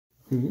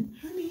Honey,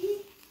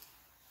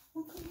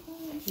 welcome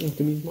home. Oh, give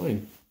me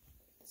mine.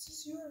 This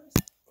is yours.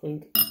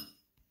 Clink.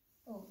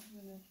 Oh, I'm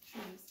gonna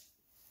choose.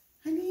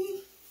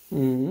 Honey,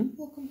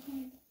 welcome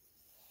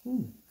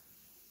home.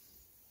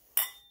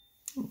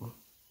 Oh.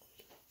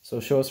 So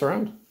show us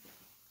around.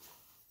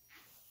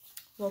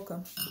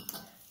 Welcome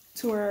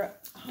to our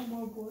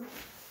home board.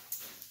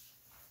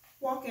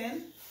 Walk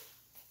in.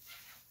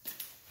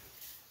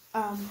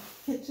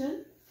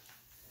 Kitchen.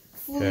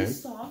 Fully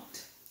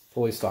stocked.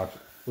 Fully stocked.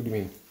 What do you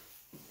mean?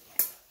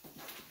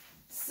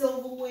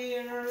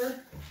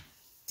 Silverware,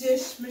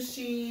 dish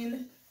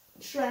machine,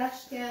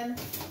 trash can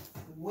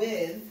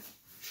with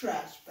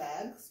trash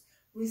bags,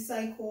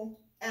 recycle,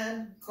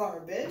 and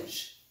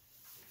garbage.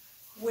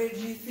 Where do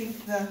you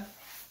think the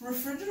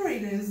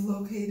refrigerator is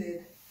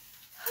located?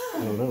 I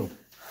don't know.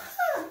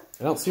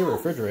 I don't see a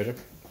refrigerator.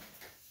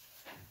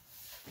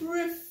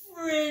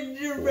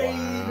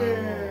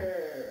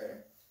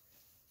 Refrigerator.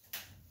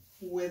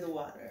 With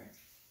water.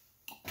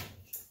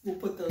 We'll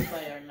put those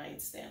by our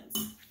nightstands.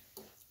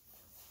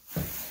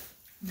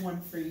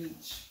 One for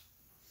each.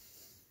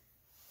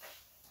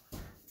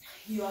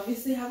 You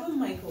obviously have a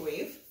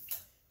microwave,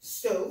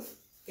 stove,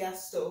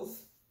 gas stove,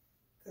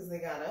 because they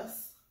got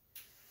us.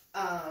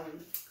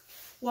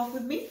 Walk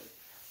with me.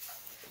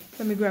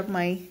 Let me grab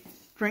my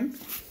drink.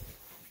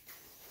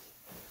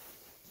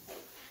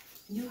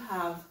 You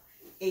have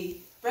a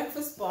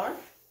breakfast bar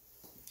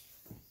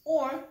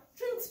or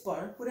drinks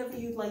bar, whatever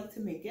you'd like to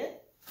make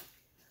it.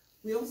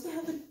 We also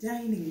have a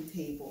dining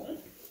table.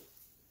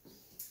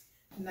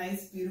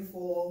 Nice,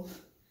 beautiful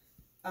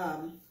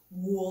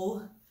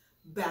wool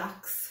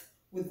backs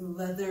with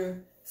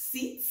leather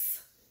seats.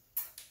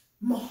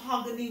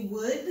 Mahogany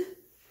wood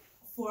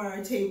for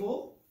our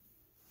table.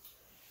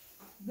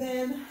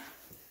 Then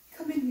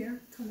come in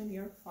here,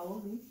 follow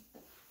me.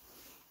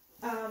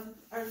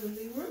 Our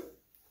living room,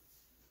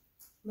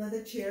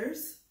 leather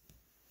chairs.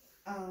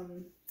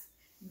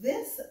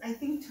 This I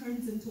think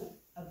turns into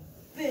a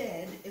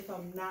bed, if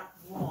I'm not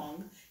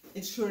wrong.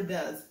 It sure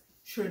does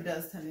turn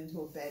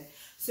into a bed.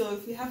 So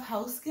if you have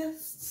house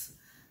guests,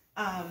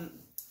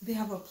 they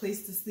have a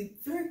place to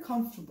sleep. Very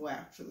comfortable,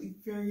 actually,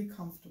 very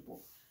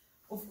comfortable.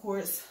 Of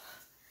course,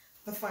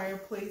 the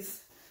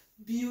fireplace,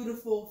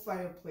 beautiful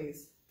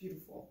fireplace,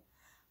 beautiful.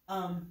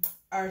 Our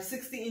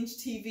 60-inch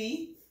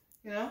TV,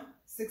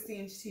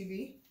 60-inch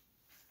TV.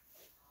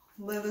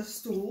 Leather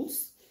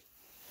stools,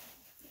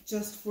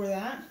 just for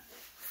that.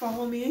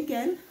 Follow me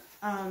again.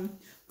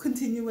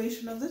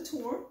 Continuation of the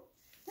tour.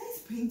 Nice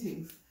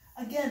paintings.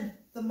 Again,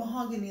 the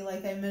mahogany,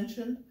 like I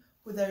mentioned,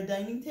 with our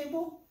dining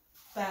table.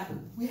 Back,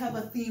 we have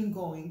a theme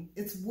going.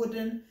 It's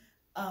wooden,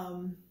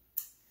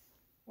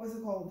 what's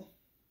it called?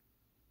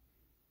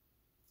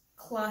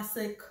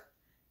 Classic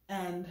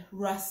and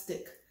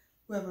rustic.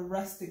 We have a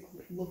rustic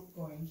look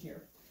going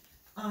here.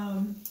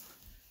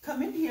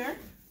 Come in here.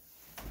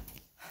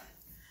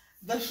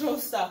 The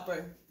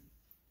showstopper,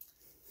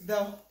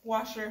 the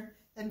washer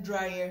and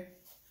dryer.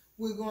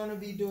 We're going to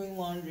be doing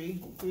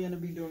laundry.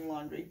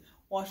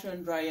 Washer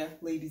and dryer,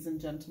 ladies and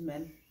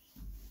gentlemen.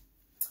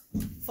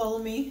 Follow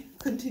me.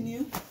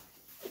 Continue.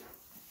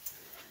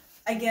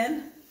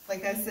 Again,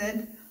 like I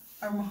said,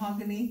 our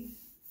mahogany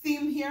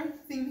theme here.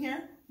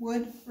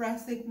 Wood,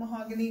 rustic,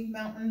 mahogany,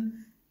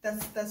 mountain.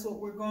 That's what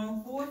we're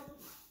going for.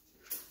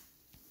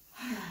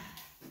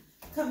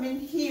 Come in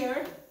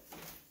here.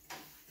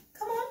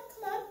 Come on.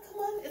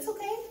 It's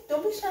okay.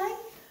 Don't be shy.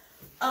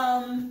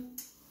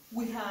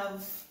 We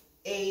have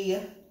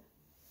a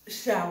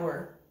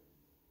shower.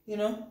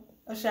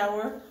 A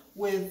shower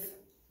with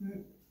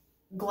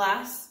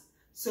glass,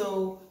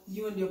 so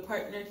you and your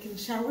partner can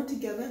shower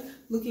together,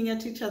 looking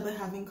at each other,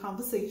 having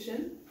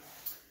conversation.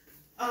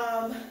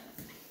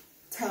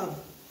 Tub,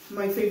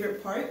 my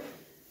favorite part.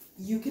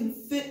 You can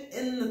fit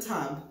in the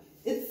tub.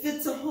 It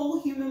fits a whole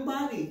human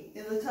body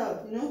in the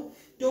tub,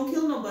 Don't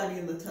kill nobody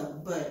in the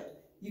tub,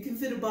 but you can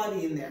fit a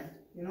body in there,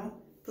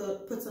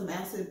 Put some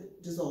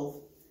acid,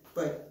 dissolve.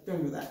 But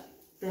don't do that.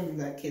 Don't do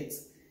that,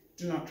 kids.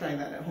 Do not try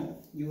that at home.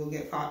 You will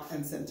get caught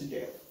and sent to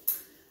jail.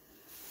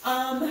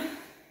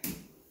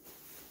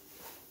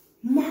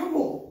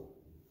 Marble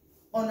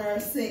on our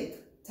sink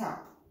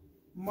top.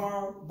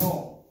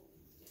 Marble.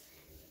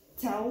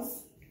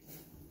 Towels.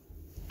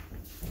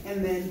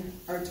 And then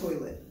our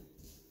toilet.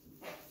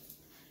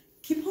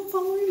 Keep on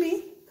following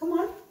me. Come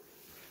on.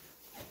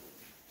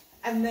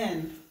 And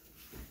then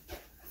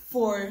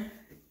for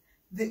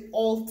the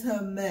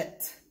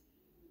ultimate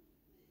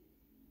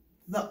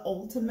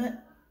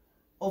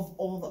of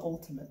all the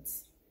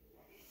ultimates.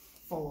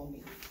 Follow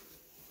me.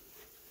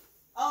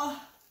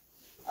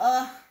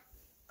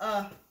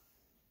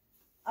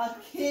 A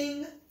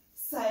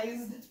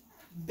king-sized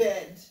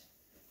bed.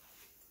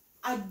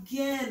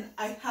 Again,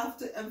 I have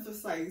to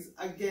emphasize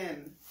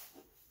again.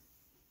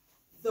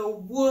 The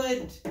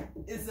wood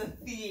is a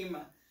theme.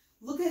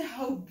 Look at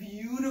how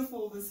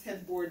beautiful this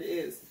headboard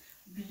is.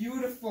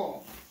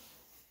 Beautiful.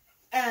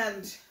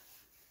 And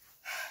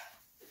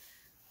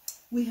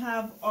we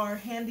have our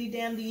handy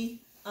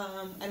dandy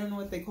I don't know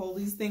what they call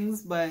these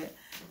things, but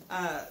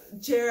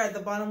chair at the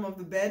bottom of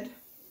the bed.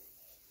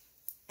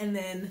 And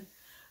then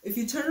if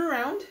you turn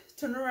around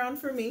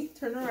for me,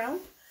 turn around.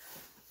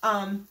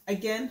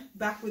 Again,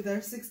 back with our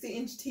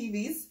 60-inch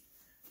TVs.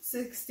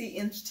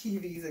 60-inch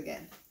TVs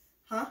again.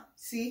 Huh?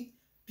 See?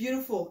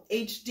 Beautiful.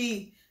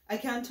 HD. I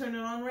can't turn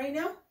it on right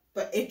now,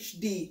 but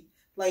HD.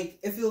 Like,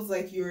 it feels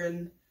like you're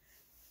in,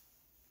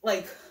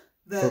 like,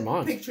 the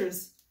Vermont.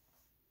 Pictures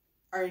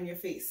are in your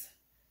face.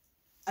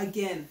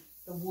 Again,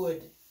 the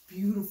wood.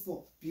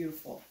 Beautiful,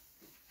 beautiful.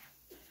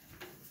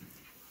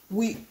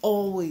 We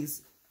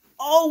always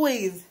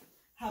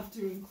have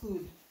to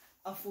include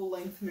a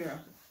full-length mirror.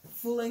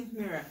 Full-length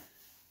mirror.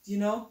 You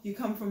know, you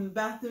come from the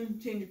bathroom,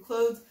 change your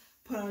clothes,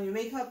 put on your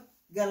makeup,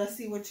 gotta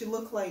see what you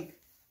look like.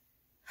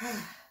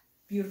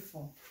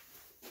 Beautiful.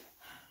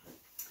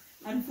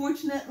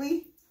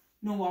 Unfortunately,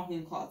 no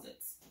walk-in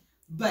closets.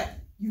 But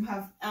you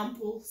have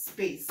ample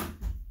space.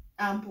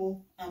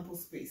 Ample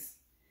space.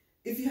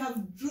 If you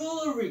have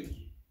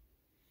jewelry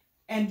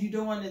and you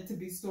don't want it to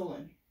be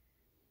stolen,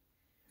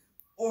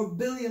 or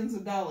billions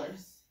of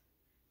dollars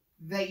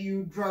that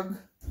you drug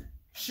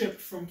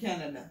shipped from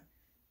Canada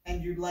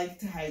and you'd like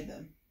to hide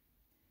them,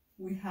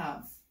 we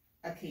have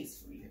a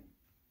case for you.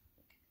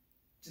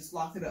 Just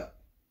lock it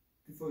up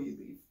before you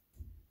leave.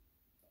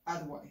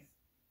 Otherwise,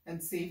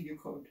 and save your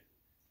code.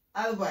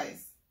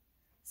 Otherwise,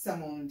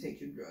 someone will take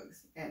your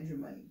drugs and your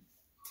money.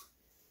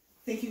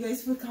 Thank you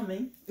guys for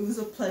coming. It was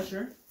a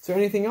pleasure. Is there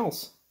anything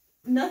else?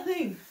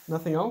 Nothing.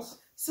 Nothing else?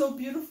 So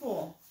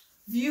beautiful.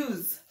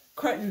 Views.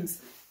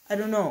 Curtains. I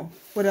don't know.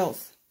 What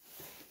else?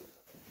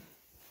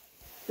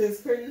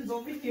 There's curtains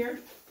over here.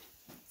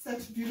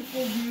 Such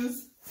beautiful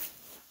views.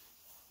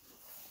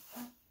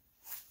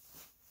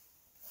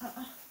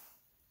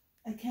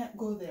 I can't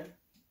go there.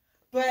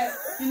 But,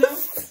 you know,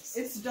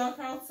 it's dark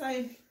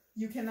outside.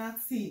 You cannot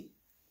see.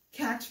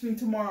 Catch me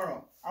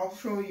tomorrow. I'll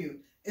show you.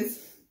 It's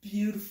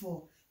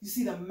beautiful. You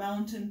see the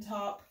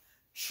mountaintop,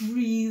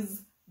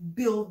 trees,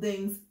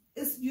 buildings.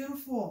 It's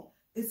beautiful.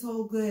 It's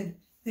all good.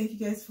 Thank you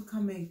guys for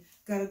coming.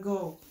 Gotta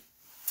go.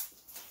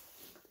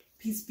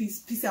 Peace,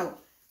 peace, peace out.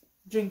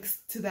 Drinks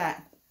to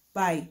that.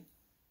 Bye.